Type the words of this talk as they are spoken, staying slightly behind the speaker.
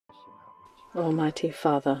Almighty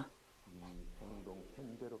Father,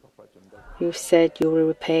 you said you will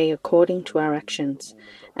repay according to our actions,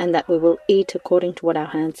 and that we will eat according to what our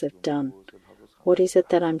hands have done. What is it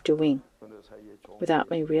that I'm doing?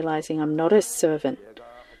 Without me realizing I'm not a servant,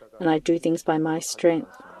 and I do things by my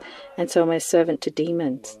strength, and so I'm a servant to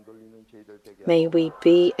demons. May we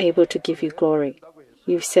be able to give you glory.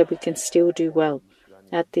 You've said we can still do well.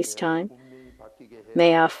 At this time,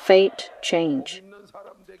 may our fate change.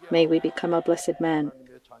 May we become a blessed man.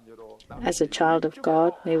 As a child of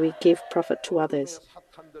God, may we give profit to others.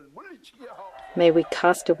 May we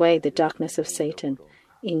cast away the darkness of Satan.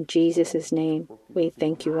 In Jesus' name, we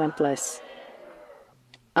thank you and bless.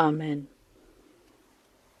 Amen.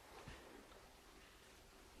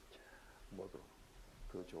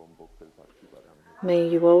 May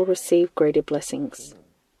you all receive greater blessings.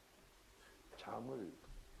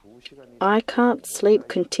 I can't sleep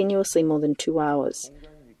continuously more than 2 hours.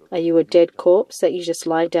 Are you a dead corpse that you just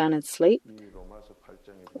lie down and sleep?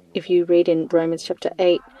 If you read in Romans chapter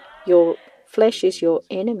 8, your flesh is your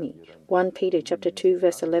enemy. 1 Peter chapter 2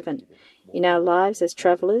 verse 11. In our lives as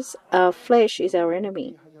travelers, our flesh is our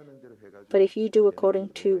enemy. But if you do according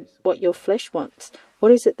to what your flesh wants,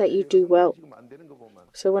 what is it that you do well?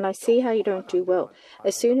 So when I see how you don't do well,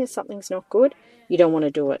 as soon as something's not good, you don't want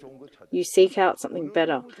to do it. You seek out something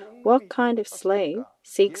better. What kind of slave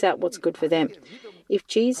seeks out what's good for them? If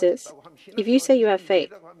you say you have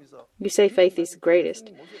faith, you say faith is the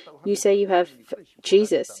greatest. You say you have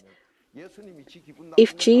Jesus.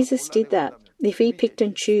 If Jesus did that, if he picked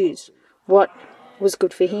and chose what was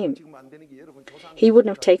good for him, he wouldn't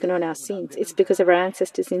have taken on our sins. It's because of our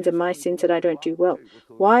ancestors' sins and my sins that I don't do well.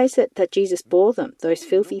 Why is it that Jesus bore them, those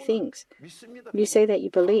filthy things? You say that you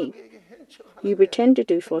believe. You pretend to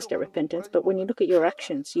do forced repentance, but when you look at your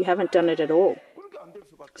actions, you haven't done it at all.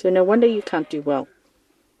 So no wonder you can't do well.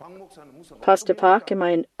 Pastor Park, am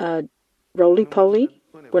I roly-poly?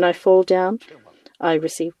 When I fall down, I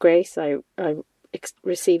receive grace, I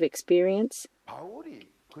receive experience.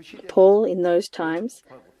 Paul, in those times,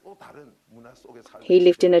 he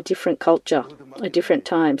lived in a different culture, a different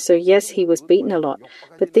time. So yes, he was beaten a lot.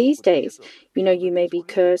 But these days, you may be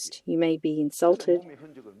cursed, you may be insulted.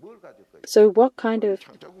 So what kind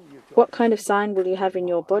of sign will you have in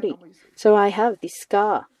your body? So I have this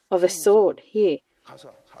scar of a sword here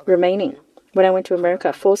remaining. When I went to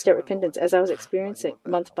America, forced out repentance, as I was experiencing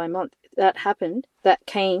month by month, that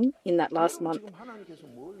came in that last month.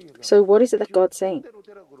 So what is it that God's saying?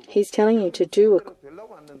 He's telling you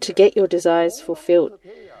to get your desires fulfilled.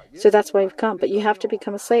 So that's why you've come. But you have to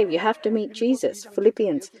become a slave. You have to meet Jesus.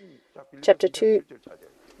 Philippians chapter 2,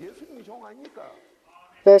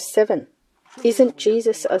 verse 7. Isn't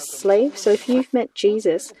Jesus a slave? So if you've met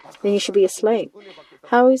Jesus, then you should be a slave.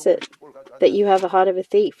 How is it that you have a heart of a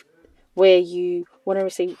thief, where you want to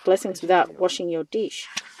receive blessings without washing your dish?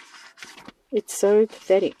 It's so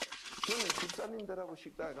pathetic.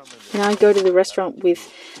 When I go to the restaurant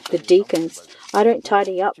with the deacons, I don't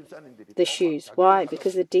tidy up the shoes. Why?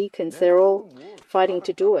 Because the deacons, they're all fighting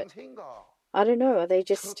to do it. I don't know, are they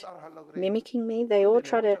just mimicking me? They all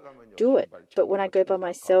try to do it. But when I go by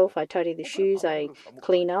myself, I tidy the shoes, I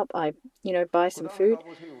clean up, I buy some food.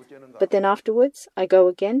 But then afterwards, I go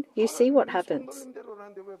again. You see what happens.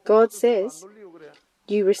 God says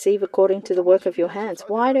you receive according to the work of your hands.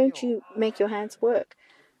 Why don't you make your hands work?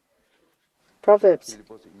 Proverbs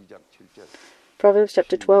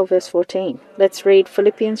chapter 12, verse 14. Let's read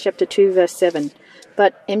Philippians chapter 2, verse 7.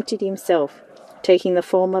 But emptied himself, taking the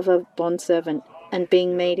form of a bondservant, and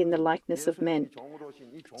being made in the likeness of men.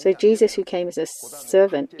 So Jesus, who came as a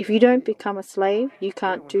servant, if you don't become a slave, you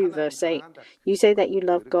can't do verse 8. You say that you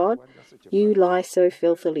love God, you lie so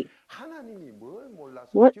filthily.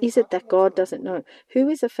 What is it that God doesn't know? Who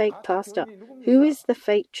is a fake pastor? Who is the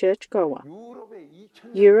fake churchgoer?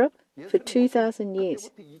 Europe, for 2,000 years.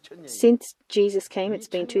 Since Jesus came, it's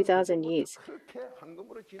been 2,000 years.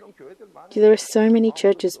 There are so many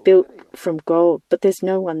churches built from gold, but there's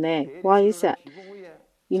no one there. Why is that?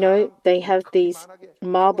 They have these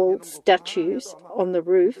marble statues on the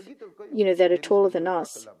roof, that are taller than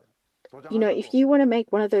us. If you want to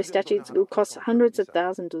make one of those statues, it will cost hundreds of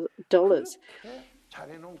thousands of dollars.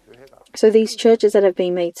 So these churches that have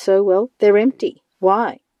been made so well, they're empty.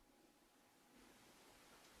 Why?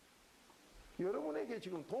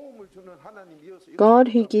 God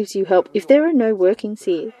who gives you help. If there are no workings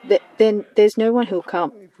here, then there's no one who'll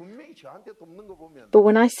come. But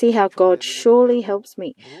when I see how God surely helps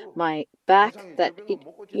me, my back, that it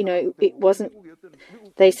wasn't,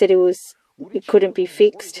 they said it couldn't be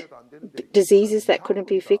fixed. Diseases that couldn't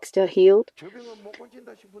be fixed are healed.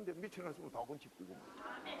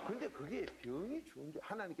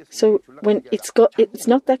 So when it's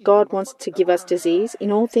not that God wants to give us disease.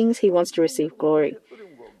 In all things, He wants to receive glory.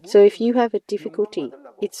 So if you have a difficulty,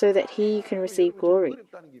 it's so that He can receive glory.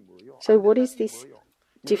 So what is this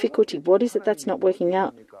difficulty? What is it that's not working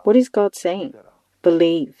out? What is God saying?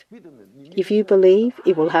 Believe. If you believe,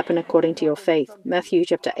 it will happen according to your faith. Matthew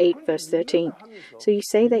chapter 8, verse 13. So you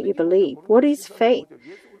say that you believe. What is faith?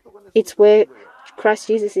 It's where Christ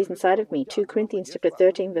Jesus is inside of me. 2 Corinthians chapter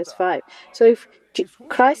 13, verse 5. So if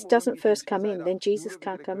Christ doesn't first come in, then Jesus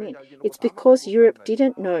can't come in. It's because Europe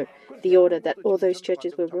didn't know the order that all those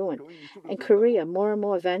churches were ruined. And Korea, more and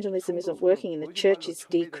more evangelism isn't working and the church is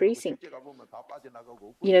decreasing.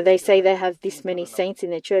 You know, they say they have this many saints in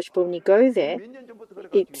their church, but when you go there,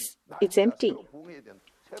 it's empty.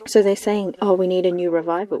 So they're saying, oh, we need a new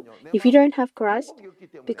revival. If you don't have Christ,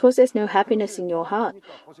 because there's no happiness in your heart,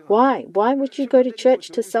 why? Why would you go to church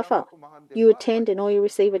to suffer? You attend and all you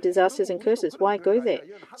receive are disasters and curses. Why go there?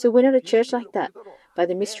 So we're not a church like that. By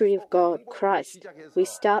the mystery of God, Christ, we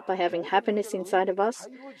start by having happiness inside of us.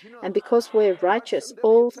 And because we're righteous,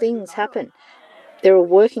 all things happen. There are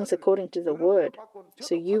workings according to the word.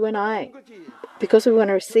 So you and I, because we want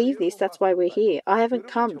to receive this, that's why we're here. I haven't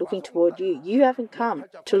come looking toward you. You haven't come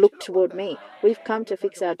to look toward me. We've come to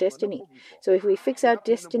fix our destiny. So if we fix our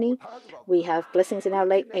destiny, we have blessings in our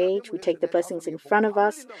late age. We take the blessings in front of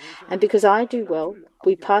us. And because I do well,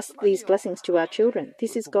 we pass these blessings to our children.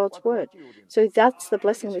 This is God's word. So that's the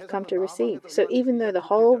blessing we've come to receive. So even though the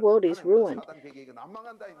whole world is ruined,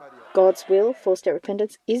 God's will, forced at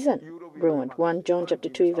repentance, isn't ruined. 1 John chapter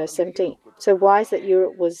 2, verse 17. So why is that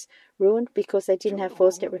Europe was ruined? Because they didn't have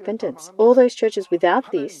forced at repentance. All those churches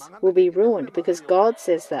without this will be ruined because God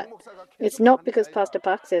says that. It's not because Pastor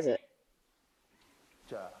Park says it.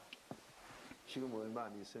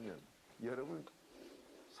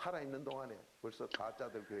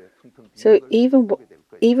 So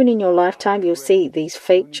even in your lifetime, you'll see these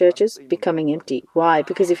fake churches becoming empty. Why?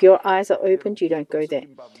 Because if your eyes are opened, you don't go there.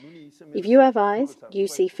 If you have eyes, you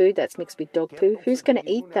see food that's mixed with dog poo. Who's going to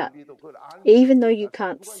eat that? Even though you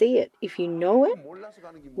can't see it, if you know it,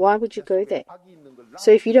 why would you go there?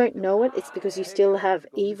 So if you don't know it, it's because you still have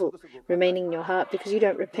evil remaining in your heart. Because you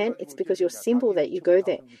don't repent, it's because you're simple that you go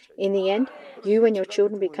there. In the end, you and your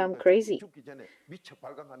children become crazy.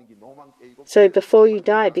 So before you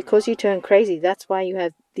die, because you turn crazy, that's why you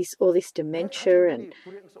have all this dementia. And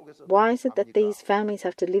why is it that these families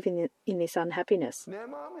have to live in this unhappiness?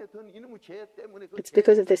 It's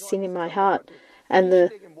because of the sin in my heart. And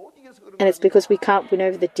it's because we can't win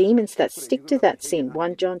over the demons that stick to that sin.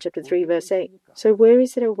 1 John chapter 3, verse 8. So where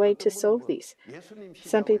is there a way to solve this?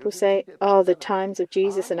 Some people say, oh, the times of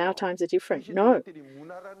Jesus and our times are different. No.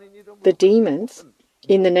 The demons,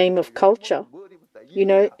 in the name of culture,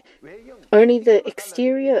 only the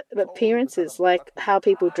exterior appearances, like how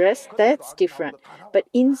people dress, that's different. But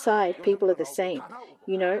inside, people are the same.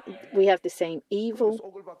 We have the same evil.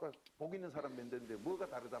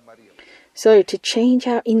 So to change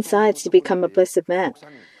our insides to become a blessed man,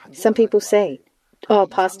 some people say, oh,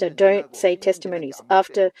 Pastor, don't say testimonies.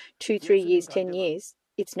 After 2, 3 years, 10 years,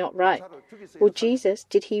 it's not right. Well, Jesus,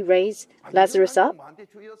 did he raise Lazarus up?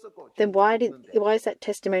 Then why is that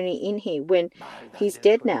testimony in here when he's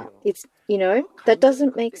dead now? That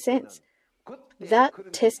doesn't make sense.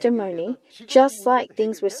 That testimony, just like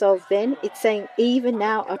things were solved then, it's saying even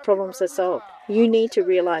now our problems are solved. You need to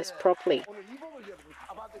realize properly.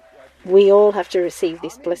 We all have to receive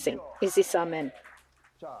this blessing. Is this amen?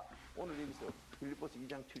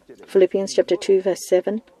 Philippians chapter 2, verse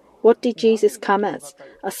 7. What did Jesus come as?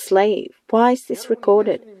 A slave. Why is this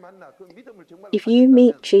recorded? If you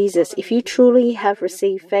meet Jesus, if you truly have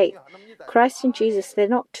received faith, Christ and Jesus, they're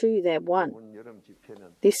not two, they're one.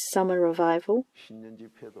 This summer revival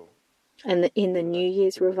and in the New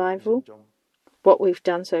Year's revival, what we've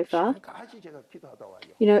done so far,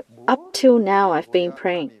 up till now I've been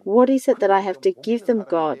praying, what is it that I have to give them,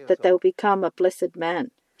 God, that they'll become a blessed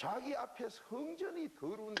man?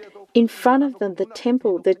 In front of them, the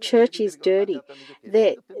temple, the church is dirty.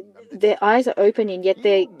 Their eyes are open and yet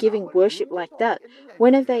they're giving worship like that.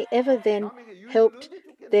 When have they ever then helped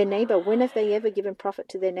their neighbor? When have they ever given profit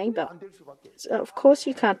to their neighbor? So of course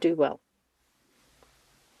you can't do well.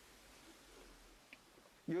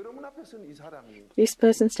 This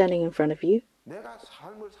person standing in front of you,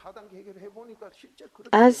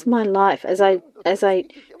 As my life, as I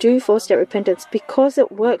do four-step repentance, because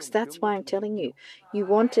it works, that's why I'm telling you. You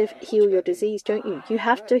want to heal your disease, don't you? You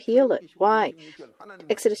have to heal it. Why?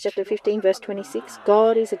 Exodus chapter 15, verse 26,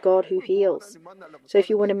 God is a God who heals. So if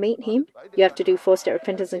you want to meet him, you have to do four-step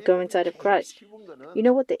repentance and go inside of Christ. You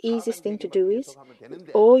know what the easiest thing to do is?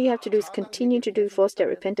 All you have to do is continue to do four-step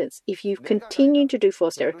repentance. If you continue to do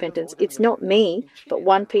four-step repentance, it's not me, but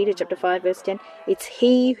 1 Peter chapter 5, verse 10, it's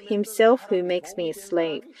he himself who makes me a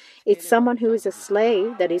slave. It's someone who is a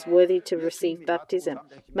slave that is worthy to receive baptism.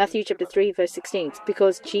 Matthew chapter 3, verse 16, it's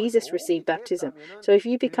because Jesus received baptism. So if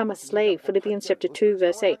you become a slave, Philippians chapter 2,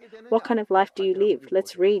 verse 8, what kind of life do you live?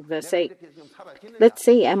 Let's read verse 8. Let's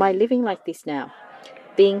see, am I living like this now?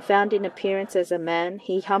 Being found in appearance as a man,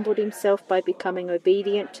 he humbled himself by becoming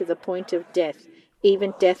obedient to the point of death,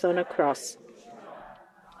 even death on a cross.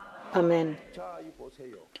 Amen.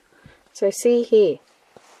 So see here.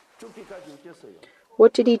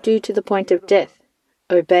 What did he do to the point of death?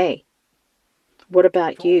 Obey. What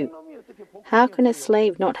about you? How can a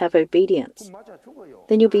slave not have obedience?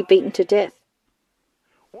 Then you'll be beaten to death.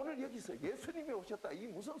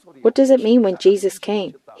 What does it mean when Jesus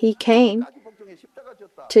came? He came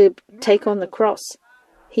to take on the cross.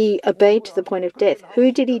 He obeyed to the point of death.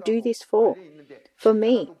 Who did he do this for? For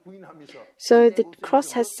me. So the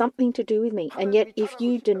cross has something to do with me. And yet if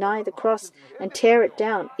you deny the cross and tear it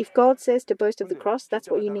down, if God says to boast of the cross, that's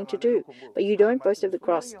what you need to do. But you don't boast of the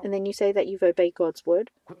cross, and then you say that you've obeyed God's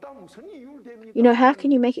word. You know, how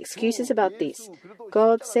can you make excuses about this?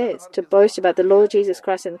 God says to boast about the Lord Jesus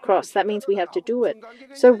Christ and the cross. That means we have to do it.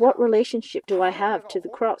 So what relationship do I have to the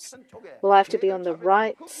cross? Well, I have to be on the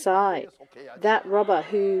right side. That robber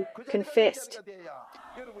who confessed.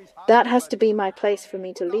 That has to be my place for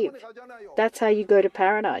me to live. That's how you go to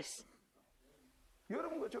paradise.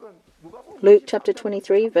 Luke chapter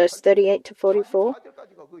 23, verse 38 to 44.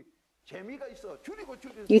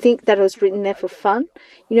 You think that it was written there for fun?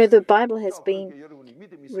 You know, the Bible has been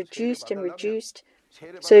reduced and reduced.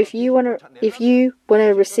 So if you want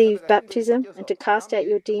to receive baptism and to cast out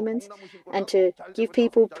your demons and to give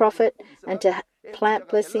people profit and to plant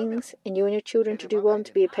blessings and you and your children to do well and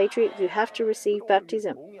to be a patriot, you have to receive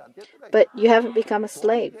baptism. But you haven't become a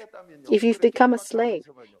slave. If you've become a slave,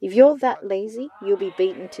 if you're that lazy, you'll be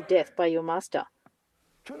beaten to death by your master.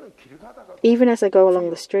 Even as I go along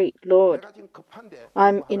the street, Lord,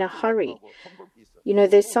 I'm in a hurry. You know,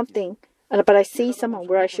 there's something, but I see someone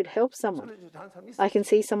where I should help someone. I can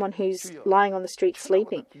see someone who's lying on the street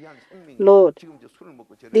sleeping. Lord,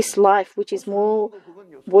 this life, which is more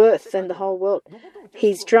worth than the whole world,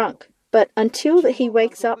 he's drunk. But until he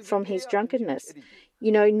wakes up from his drunkenness,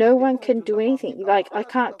 you know, no one can do anything. Like, I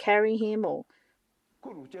can't carry him or...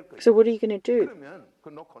 So what are you going to do?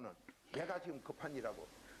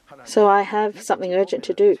 So I have something urgent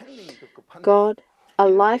to do. God, a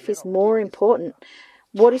life is more important.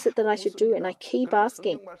 What is it that I should do? And I keep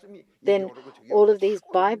asking. Then all of these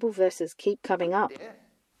Bible verses keep coming up.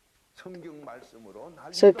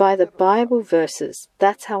 So by the Bible verses,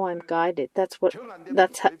 that's how I'm guided. That's what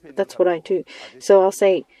I do. So I'll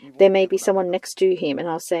say, there may be someone next to him, and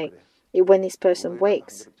I'll say, when this person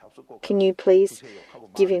wakes, can you please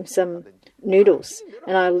give him some noodles?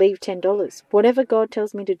 And I'll leave $10. Whatever God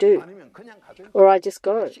tells me to do. Or I just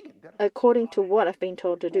go according to what I've been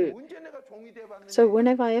told to do. So when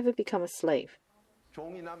have I ever become a slave?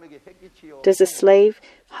 Does a slave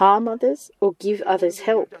harm others or give others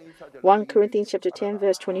help? 1 Corinthians chapter 10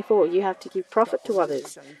 verse 24. You have to give profit to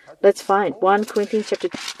others. Let's find 1 Corinthians chapter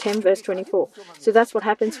 10 verse 24. So that's what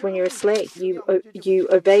happens when you're a slave. You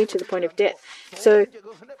obey to the point of death. So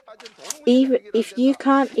even if you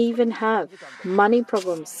can't even have money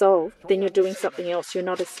problems solved, then you're doing something else. You're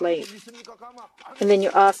not a slave. And then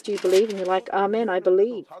you're asked, do you believe? And you're like, amen, I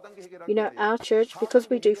believe. You know, our church, because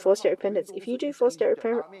we do four-step repentance, if you do four-step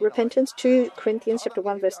repentance, 2 Corinthians chapter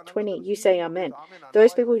 1 verse 20, you say amen.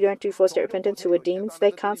 Those people who don't do four-step repentance, who are demons,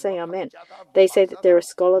 they can't say amen. They say that they're a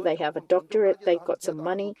scholar, they have a doctorate, they've got some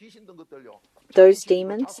money. Those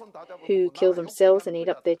demons who kill themselves and eat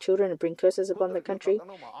up their children and bring curses upon the country,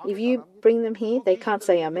 if you bring them here, they can't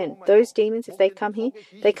say amen. Those demons, if they come here,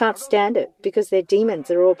 they can't stand it because they're demons.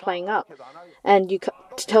 They're all playing up. And you to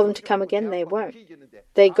tell them to come again, they won't.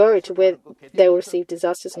 They go to where they will receive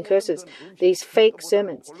disasters and curses. These fake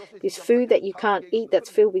sermons, this food that you can't eat that's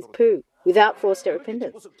filled with poo, without four-step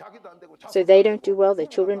repentance. So they don't do well, their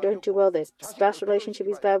children don't do well, their spouse relationship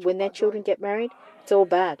is bad. When their children get married, it's all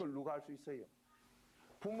bad.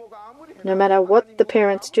 No matter what the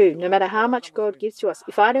parents do, no matter how much God gives to us,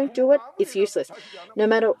 if I don't do it, it's useless. No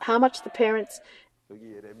matter how much the parents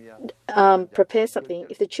prepare something.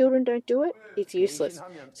 If the children don't do it, it's useless.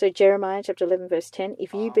 So Jeremiah chapter 11 verse 10,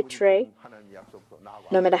 if you betray,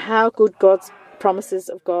 no matter how good God's promises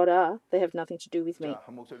of God are, they have nothing to do with me.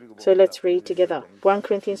 So let's read together. 1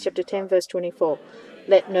 Corinthians chapter 10 verse 24.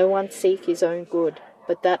 Let no one seek his own good,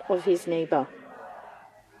 but that of his neighbor.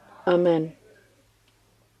 Amen.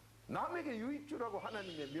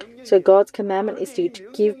 So God's commandment is to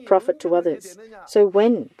give profit to others. So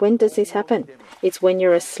when does this happen? It's when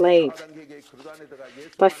you're a slave.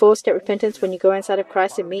 By four-step repentance, when you go inside of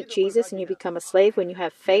Christ and meet Jesus and you become a slave, when you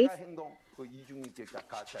have faith.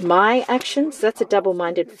 My actions, that's a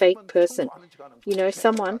double-minded fake person. You know,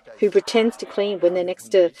 someone who pretends to clean when they're next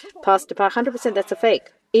to Pastor Park, 100% that's a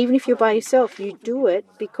fake. Even if you're by yourself, you do it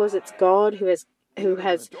because it's God who has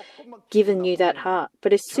given you that heart.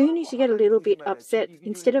 But as soon as you get a little bit upset,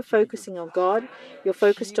 instead of focusing on God, you're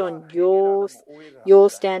focused on your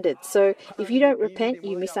standards. So if you don't repent,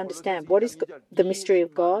 you misunderstand. What is the mystery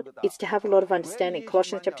of God? It's to have a lot of understanding.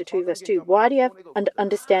 Colossians chapter 2 verse 2. Why do you have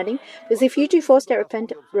understanding? Because if you do four-step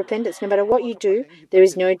repentance, no matter what you do, there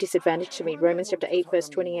is no disadvantage to me. Romans chapter 8 verse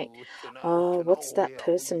 28. Oh, what's that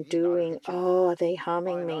person doing? Oh, are they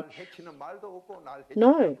harming me?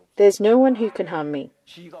 No, there's no one who can harm me.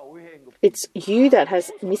 It's you that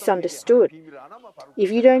has misunderstood.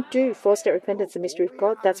 If you don't do four-step repentance, the mystery of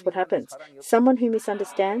God, that's what happens. Someone who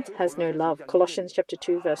misunderstands has no love. Colossians chapter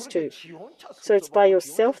 2 verse 2. So it's by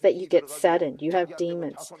yourself that you get saddened. You have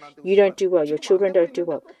demons. You don't do well. Your children don't do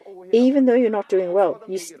well. Even though you're not doing well,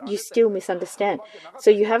 you still misunderstand. So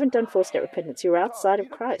you haven't done four-step repentance. You're outside of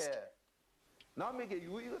Christ.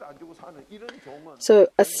 So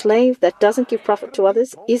a slave that doesn't give profit to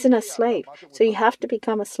others isn't a slave. So you have to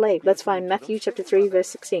become a slave. Let's find Matthew chapter 3 verse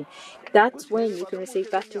 16. That's when you can receive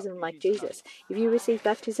baptism like Jesus. If you receive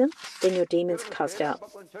baptism, then your demons are cast out.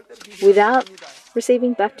 Without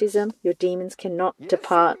receiving baptism, your demons cannot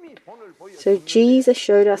depart. So Jesus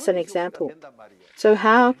showed us an example. So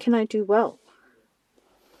how can I do well?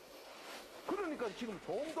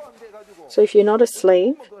 So if you're not a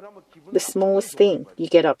slave, the smallest thing, you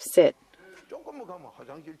get upset.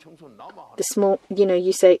 The small,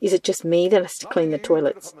 you say, is it just me that has to clean the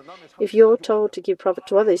toilets? If you're told to give profit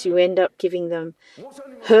to others, you end up giving them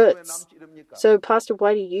hurts. So, Pastor,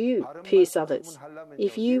 why do you pierce others?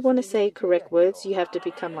 If you want to say correct words, you have to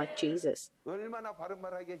become like Jesus.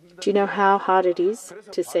 Do you know how hard it is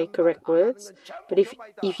to say correct words? But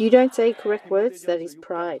if you don't say correct words, that is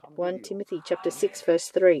pride. 1 Timothy chapter 6 verse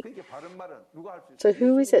 3. So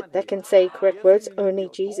who is it that can say correct words? Only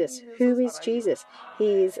Jesus. Who is Jesus?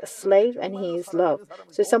 He is a slave and he is love.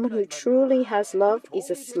 So someone who truly has love is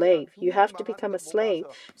a slave. You have to become a slave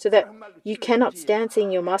so that you cannot stand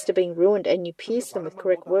seeing your master being ruined and you pierce them with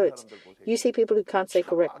correct words. You see people who can't say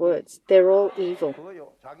correct words. They're all evil.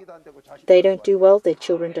 They don't do well. Their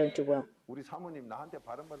children don't do well.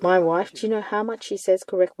 My wife, do you know how much she says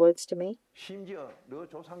correct words to me?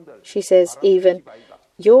 She says, even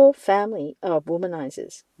your family are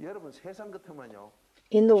womanizers.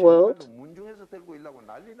 In the world,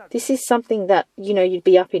 this is something that, you'd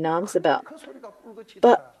be up in arms about.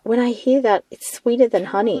 But when I hear that, it's sweeter than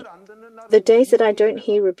honey. The days that I don't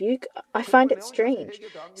hear rebuke, I find it strange.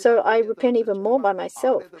 So I repent even more by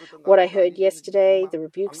myself. What I heard yesterday, the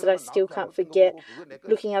rebukes that I still can't forget,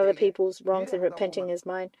 looking at other people's wrongs and repenting as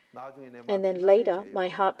mine. And then later, my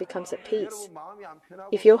heart becomes at peace.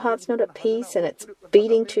 If your heart's not at peace and it's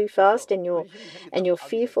beating too fast and you're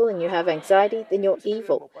fearful and you have anxiety, then you're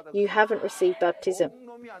evil. You haven't received baptism.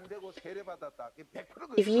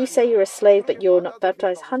 If you say you're a slave but you're not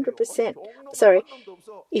baptized, 100%. Sorry,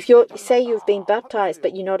 if you say you've been baptized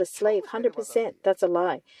but you're not a slave, 100%, that's a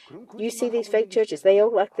lie. You see these fake churches, they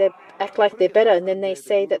all act like they're better and then they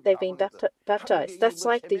say that they've been baptized. That's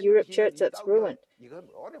like the Europe church that's ruined.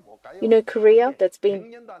 Korea, that's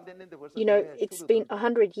been, it's been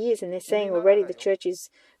 100 years and they're saying already the church is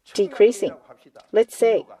decreasing. Let's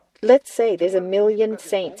say there's 1 million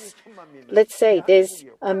saints. Let's say there's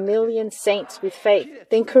 1 million saints with faith.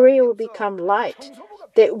 Then Korea will become light.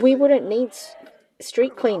 That we wouldn't need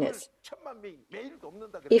street cleaners.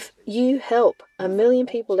 If you help 1 million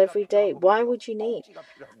people every day, why would you need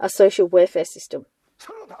a social welfare system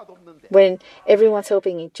when everyone's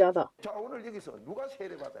helping each other?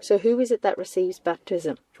 So who is it that receives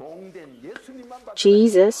baptism?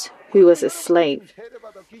 Jesus, who was a slave.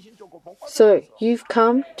 So you've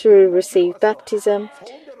come to receive baptism,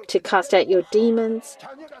 to cast out your demons,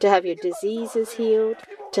 to have your diseases healed,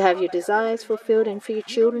 to have your desires fulfilled and for your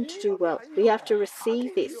children to do well. We have to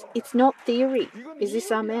receive this. It's not theory. Is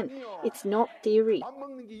this amen? It's not theory.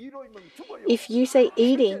 If you say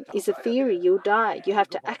eating is a theory, you'll die. You have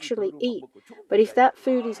to actually eat. But if that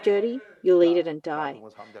food is dirty, you'll eat it and die.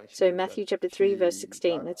 So Matthew chapter 3, verse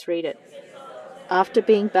 16, let's read it. After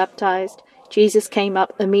being baptized, Jesus came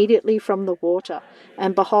up immediately from the water,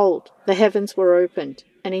 and behold, the heavens were opened,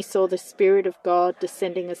 and he saw the Spirit of God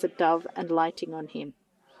descending as a dove and lighting on him.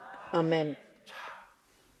 Amen.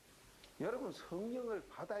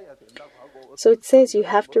 So it says you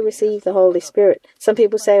have to receive the Holy Spirit. Some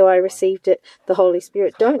people say, oh, I received it, the Holy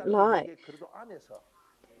Spirit. Don't lie.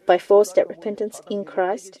 By four-step repentance in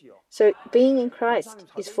Christ. So being in Christ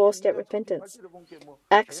is four-step repentance.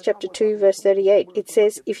 Acts chapter 2 verse 38, it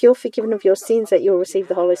says, if you're forgiven of your sins that you'll receive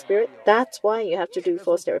the Holy Spirit, that's why you have to do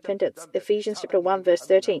four-step repentance. Ephesians chapter 1 verse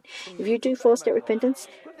 13, if you do four-step repentance,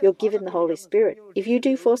 you're given the Holy Spirit. If you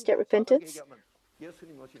do four-step repentance,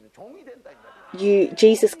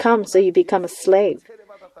 Jesus comes, so you become a slave.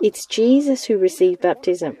 It's Jesus who received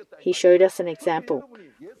baptism. He showed us an example.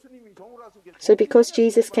 So because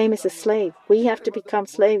Jesus came as a slave, we have to become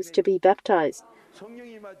slaves to be baptized.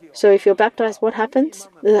 So if you're baptized, what happens?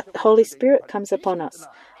 The Holy Spirit comes upon us.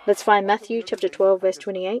 Let's find Matthew chapter 12 verse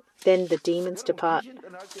 28. Then the demons depart.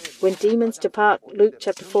 When demons depart, Luke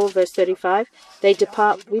chapter 4 verse 35, they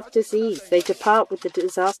depart with disease. They depart with the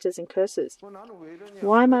disasters and curses.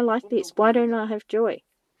 Why am I like this? Why don't I have joy?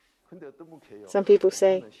 Some people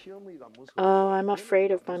say, oh, I'm afraid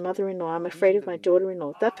of my mother-in-law, I'm afraid of my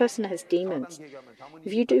daughter-in-law. That person has demons.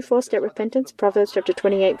 If you do four-step repentance, Proverbs chapter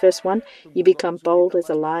 28 verse 1, you become bold as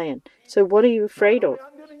a lion. So what are you afraid of?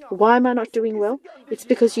 Why am I not doing well? It's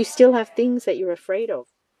because you still have things that you're afraid of.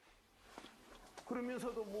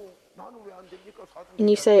 And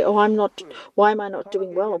you say, oh, why am I not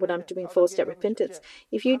doing well when I'm doing four-step repentance?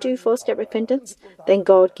 If you do four-step repentance, then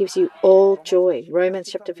God gives you all joy. Romans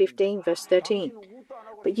chapter 15, verse 13.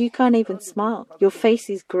 But you can't even smile. Your face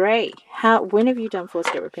is grey. When have you done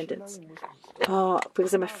four-step repentance? Oh,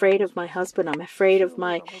 because I'm afraid of my husband. I'm afraid of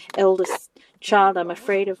my eldest child. I'm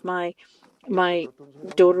afraid of my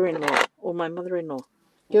daughter-in-law or my mother-in-law.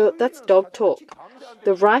 That's dog talk.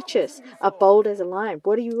 The righteous are bold as a lion.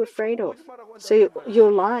 What are you afraid of? So you're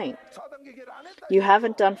lying. You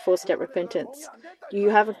haven't done four-step repentance.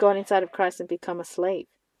 You haven't gone inside of Christ and become a slave.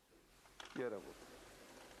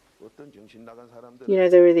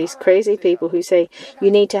 There are these crazy people who say you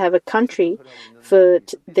need to have a country for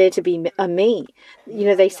there to be a me.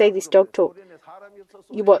 They say this dog talk.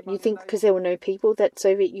 You think because there were no people that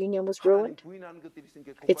Soviet Union was ruined?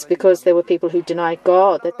 It's because there were people who denied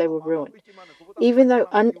God that they were ruined. Even though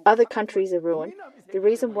other countries are ruined, the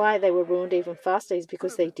reason why they were ruined even faster is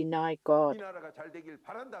because they denied God.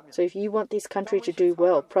 So if you want this country to do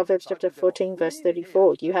well, Proverbs chapter 14 verse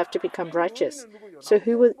 34, you have to become righteous. So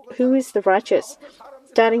who is the righteous?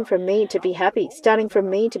 Starting from me to be happy, starting from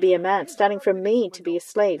me to be a man, starting from me to be a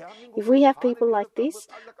slave. If we have people like this,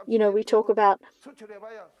 we talk about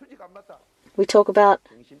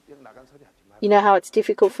how it's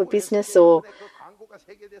difficult for business or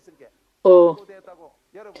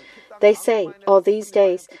they say, these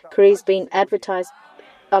days Korea's been advertised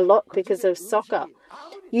a lot because of soccer.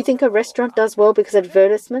 You think a restaurant does well because of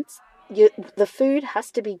advertisements? The food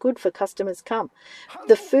has to be good for customers come.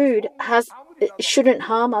 The food shouldn't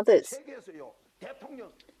harm others.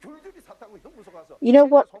 You know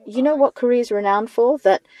what Korea is renowned for?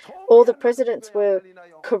 That all the presidents were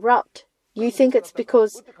corrupt. You think it's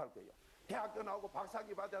because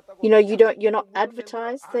you're not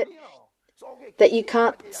advertised that you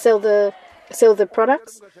can't sell the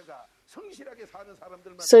products?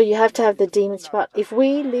 So you have to have the demons depart. If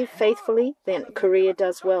we live faithfully, then Korea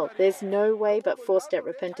does well. There's no way but four-step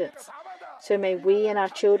repentance. So may we and our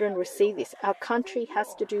children receive this. Our country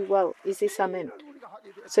has to do well. Is this amen?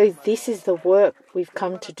 So this is the work we've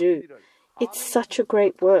come to do. It's such a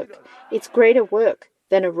great work. It's greater work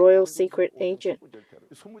than a royal secret agent.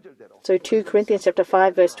 So 2 Corinthians chapter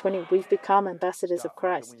 5 verse 20, we've become ambassadors of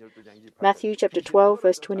Christ. Matthew chapter 12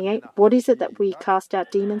 verse 28, what is it that we cast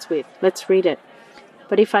out demons with? Let's read it.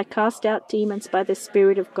 But if I cast out demons by the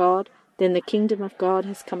Spirit of God, then the kingdom of God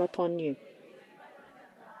has come upon you.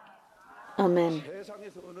 Amen.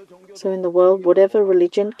 So in the world, whatever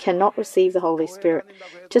religion cannot receive the Holy Spirit.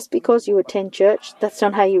 Just because you attend church, that's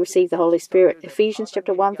not how you receive the Holy Spirit. Ephesians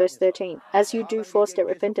chapter 1 verse 13. As you do four-step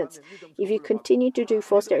repentance. If you continue to do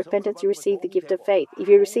four-step repentance, you receive the gift of faith. If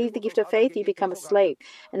you receive the gift of faith, you become a slave.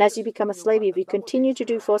 And as you become a slave, if you continue to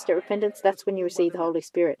do four-step repentance, that's when you receive the Holy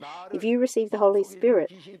Spirit. If you receive the Holy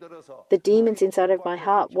Spirit, the demons inside of my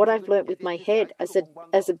heart, what I've learnt with my head as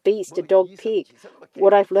a beast, a dog, pig,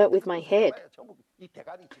 what I've learnt with my head,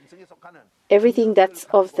 everything that's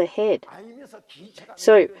of the head.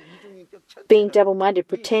 So, being double-minded,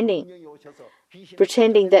 pretending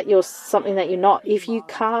that you're something that you're not. If you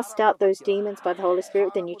cast out those demons by the Holy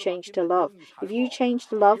Spirit, then you change to love. If you change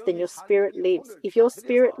to love, then your spirit lives. If your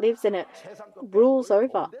spirit lives, then it rules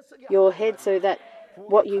over your head so that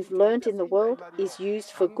what you've learned in the world is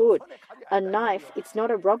used for good. A knife, it's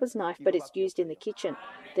not a robber's knife, but it's used in the kitchen.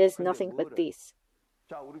 There's nothing but this.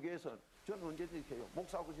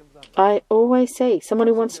 I always say, someone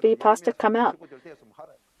who wants to be a pastor, come out.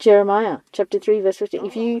 Jeremiah chapter 3 verse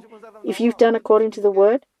 15. If you've done according to the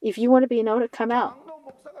word, if you want to be an elder, come out.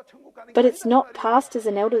 But it's not pastors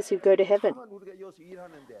and elders who go to heaven.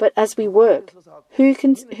 But as we work, who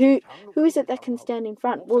is it that can stand in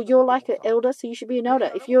front? Well, you're like an elder, so you should be an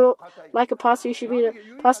elder. If you're like a pastor, you should be a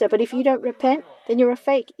pastor. But if you don't repent, then you're a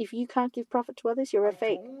fake. If you can't give profit to others, you're a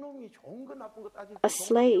fake. A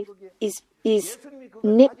slave is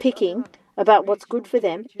nitpicking about what's good for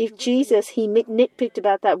them. If Jesus, he nitpicked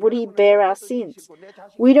about that, would he bear our sins?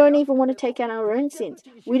 We don't even want to take on our own sins.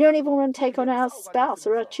 We don't even want to take on our spouse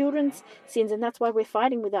or our children's sins, and that's why we're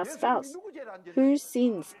fighting with our spouse. Whose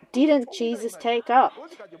sins didn't Jesus take up?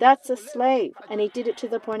 That's a slave, and he did it to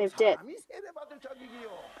the point of death.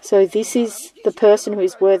 So this is the person who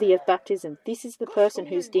is worthy of baptism. This is the person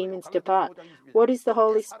whose demons depart. What is the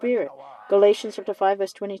Holy Spirit? Galatians chapter 5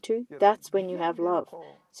 verse 22. That's when you have love.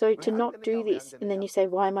 So to not do this, and then you say,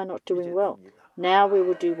 why am I not doing well? Now we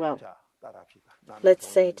will do well. Let's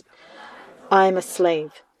say, I'm a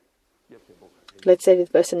slave. Let's say to the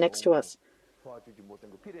person next to us.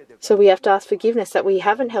 So we have to ask forgiveness that we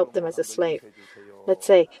haven't helped them as a slave. Let's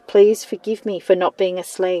say, please forgive me for not being a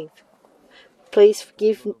slave. Please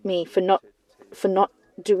forgive me for not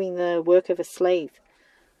doing the work of a slave.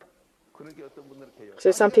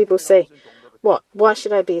 So some people say, what? Why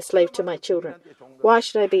should I be a slave to my children? Why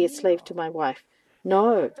should I be a slave to my wife?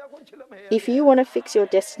 No. If you want to fix your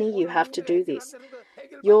destiny, you have to do this.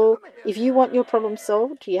 If you want your problem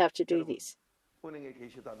solved, you have to do this.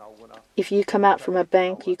 If you come out from a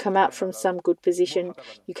bank, you come out from some good position,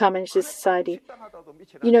 you come into society,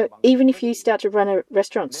 even if you start to run a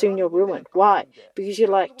restaurant, soon you're ruined. Why? Because you're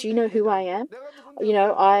like, do you know who I am?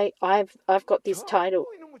 I've got this title.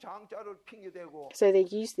 So they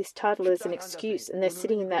use this title as an excuse, and they're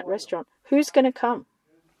sitting in that restaurant. Who's going to come?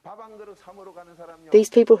 These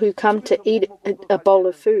people who come to eat a bowl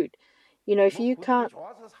of food. If you can't...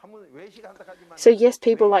 So yes,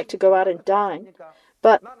 people like to go out and dine,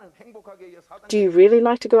 but do you really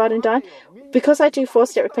like to go out and dine? Because I do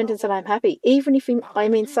four-step repentance and I'm happy, even if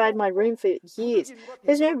I'm inside my room for years,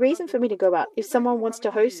 there's no reason for me to go out. If someone wants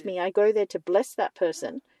to host me, I go there to bless that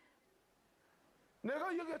person.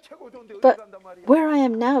 But where I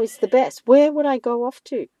am now is the best. Where would I go off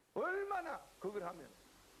to?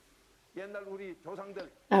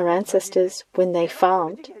 Our ancestors, when they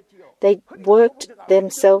farmed, they worked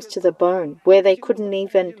themselves to the bone, where they couldn't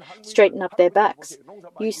even straighten up their backs.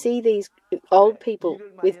 You see these old people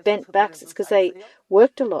with bent backs, it's because they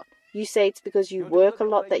worked a lot. You say it's because you work a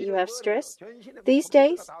lot that you have stress. These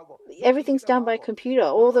days, everything's done by computer.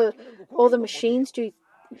 All the machines do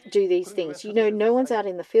these things. No one's out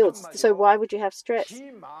in the fields. So why would you have stress?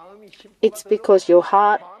 It's because your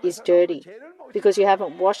heart is dirty, because you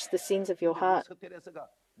haven't washed the sins of your heart.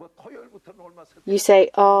 You say,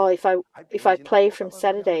 oh, if I play from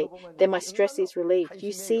Saturday, then my stress is relieved.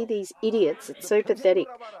 You see these idiots. It's so pathetic.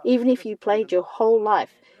 Even if you played your whole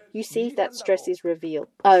life, you see if that stress is relieved.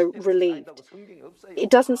 It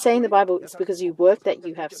doesn't say in the Bible it's because you work that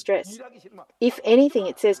you have stress. If anything,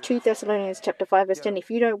 it says 2 Thessalonians chapter 5 verse 10, if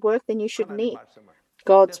you don't work, then you shouldn't eat.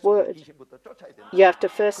 God's word. You have to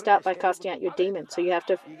first start by casting out your demons. So you have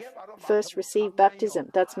to first receive baptism.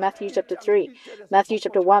 That's Matthew chapter 3. Matthew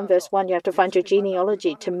chapter 1 verse 1, you have to find your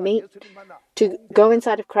genealogy to go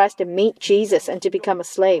inside of Christ and meet Jesus and to become a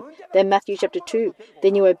slave. Then Matthew chapter 2,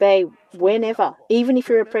 then you obey whenever. Even if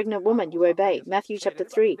you're a pregnant woman, you obey. Matthew chapter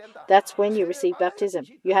 3, that's when you receive baptism.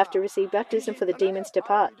 You have to receive baptism for the demons to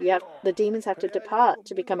depart. The demons have to depart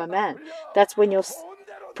to become a man. That's when your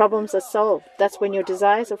problems are solved. That's when your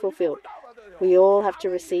desires are fulfilled. We all have to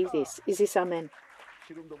receive this. Is this amen?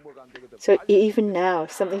 So even now,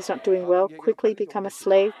 if something's not doing well, quickly become a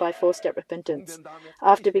slave by four-step repentance.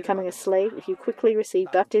 After becoming a slave, if you quickly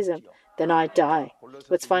receive baptism, then I die.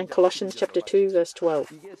 Let's find Colossians chapter 2, verse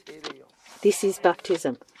 12. This is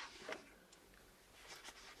baptism.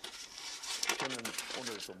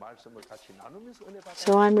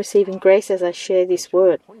 So I'm receiving grace as I share this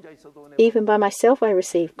word. Even by myself I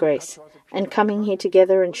receive grace. And coming here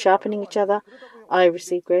together and sharpening each other, I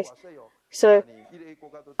receive grace. So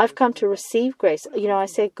I've come to receive grace. I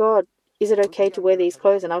said, God, is it okay to wear these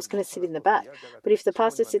clothes? And I was going to sit in the back. But if the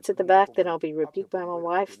pastor sits at the back, then I'll be rebuked by my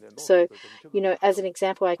wife. So, as an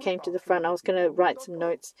example, I came to the front. I was going to write some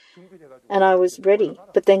notes and I was ready.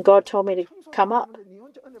 But then God told me to come up.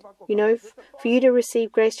 For you to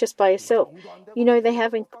receive grace just by yourself. They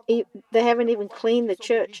haven't even cleaned the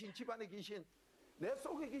church.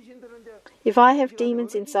 If I have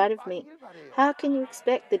demons inside of me, how can you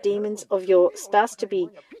expect the demons of your spouse to be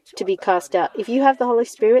cast out? If you have the Holy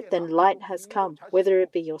Spirit, then light has come, whether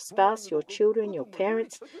it be your spouse, your children, your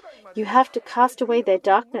parents. You have to cast away their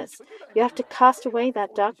darkness. You have to cast away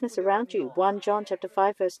that darkness around you. 1 John chapter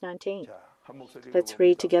 5, verse 19. Let's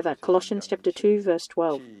read together. Colossians chapter 2, verse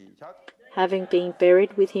 12. Having been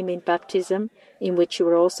buried with him in baptism, in which you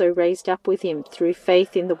were also raised up with him through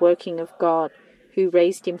faith in the working of God, who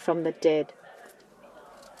raised him from the dead.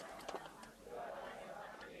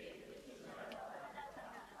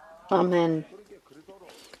 Amen.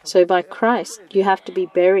 So by Christ, you have to be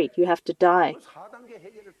buried. You have to die.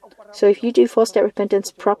 So if you do four-step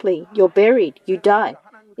repentance properly, you're buried. You die.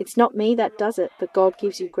 It's not me that does it, but God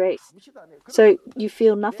gives you grace. So you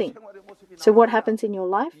feel nothing. So what happens in your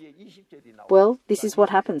life? Well, this is what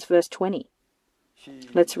happens, verse 20.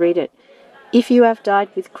 Let's read it. If you have died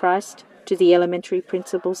with Christ to the elementary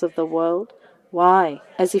principles of the world, why,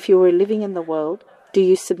 as if you were living in the world, do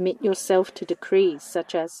you submit yourself to decrees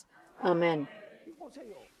such as Amen?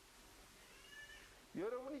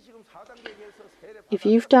 If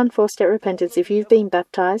you've done four-step repentance, if you've been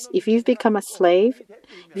baptized, if you've become a slave,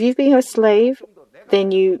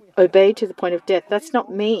 then you obey to the point of death. That's not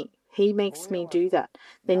me. He makes me do that.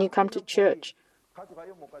 Then you come to church.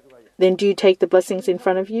 Then do you take the blessings in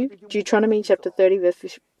front of you? Deuteronomy chapter 30,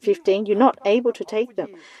 verse 15, you're not able to take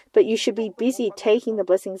them. But you should be busy taking the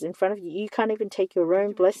blessings in front of you. You can't even take your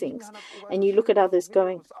own blessings. And you look at others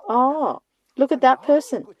going, oh, look at that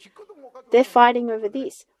person. They're fighting over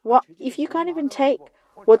this. What if you can't even take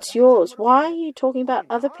what's yours? Why are you talking about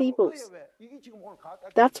other people's?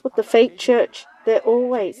 That's what the fake church, they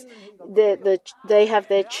have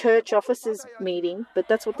their church officers meeting, but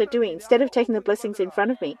that's what they're doing. Instead of taking the blessings in front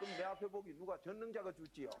of me.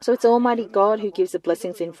 So it's Almighty God who gives the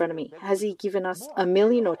blessings in front of me. Has He given us 1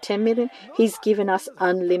 million or 10 million? He's given us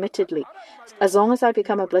unlimitedly. As long as I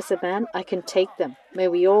become a blessed man, I can take them. May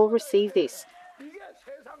we all receive this.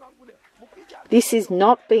 This is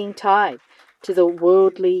not being tied to the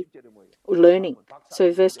worldly learning.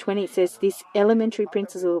 So verse 20 says, this elementary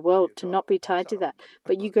principles of the world, to not be tied to that.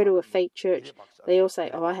 But you go to a fake church, they all say,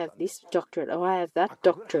 oh, I have this doctorate, oh, I have that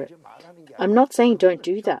doctorate. I'm not saying don't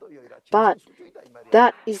do that, but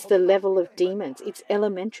that is the level of demons. It's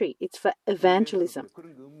elementary. It's for evangelism.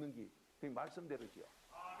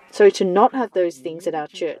 So to not have those things at our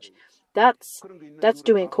church, that's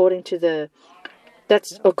doing according to the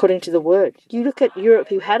word. You look at Europe,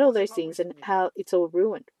 who had all those things, and how it's all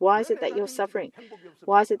ruined. Why is it that you're suffering?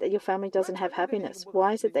 Why is it that your family doesn't have happiness?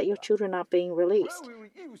 Why is it that your children aren't being released?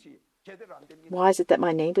 Why is it that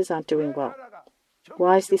my neighbors aren't doing well?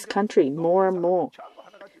 Why is this country more and more?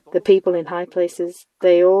 The people in high places,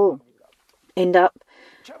 they all end up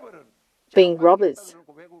being robbers.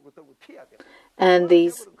 And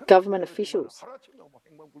these government officials,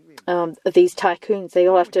 these tycoons, they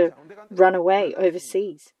all have to run away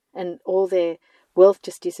overseas and all their wealth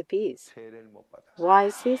just disappears. Why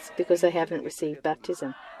is this? Because they haven't received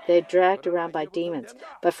baptism. They're dragged around by demons.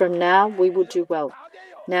 But from now, we will do well.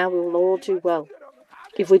 Now we will all do well.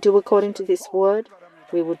 If we do according to this word,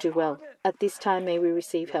 we will do well. At this time, may we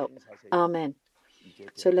receive help. Amen.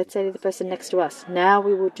 So let's say to the person next to us, now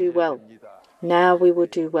we will do well. Now we will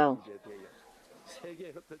do well.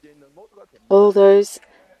 All those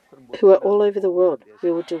who are all over the world,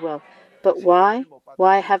 we will do well. But why?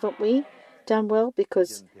 Why haven't we done well?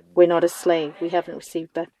 Because we're not a slave. We haven't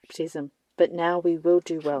received baptism. But now we will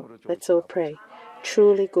do well. Let's all pray.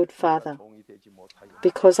 Truly good Father,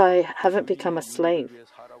 because I haven't become a slave,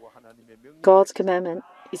 God's commandment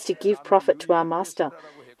is to give profit to our Master.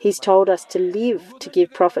 He's told us to live to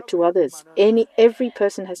give profit to others. Every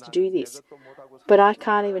person has to do this. But I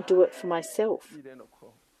can't even do it for myself.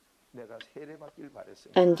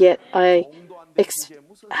 And yet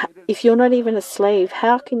if you're not even a slave,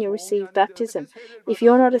 how can you receive baptism? If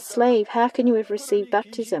you're not a slave, how can you have received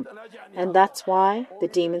baptism? And that's why the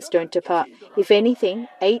demons don't depart. If anything,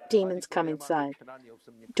 8 demons come inside.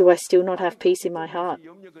 Do I still not have peace in my heart?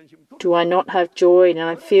 Do I not have joy and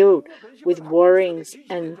I'm filled with worryings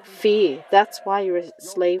and fear? That's why you're a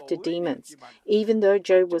slave to demons. Even though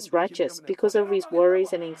Job was righteous, because of his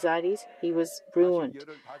worries and anxieties, he was ruined.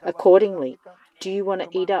 Accordingly, do you want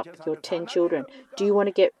to eat up your 10 children? Do you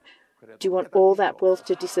want all that wealth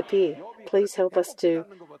to disappear? Please help us to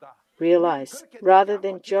realize, rather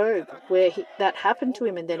than Job, where that happened to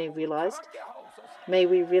him and then he realized. May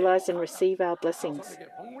we realize and receive our blessings,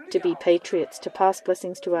 to be patriots, to pass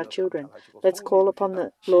blessings to our children. Let's call upon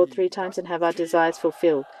the Lord 3 times and have our desires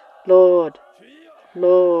fulfilled. Lord,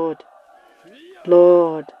 Lord,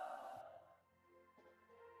 Lord.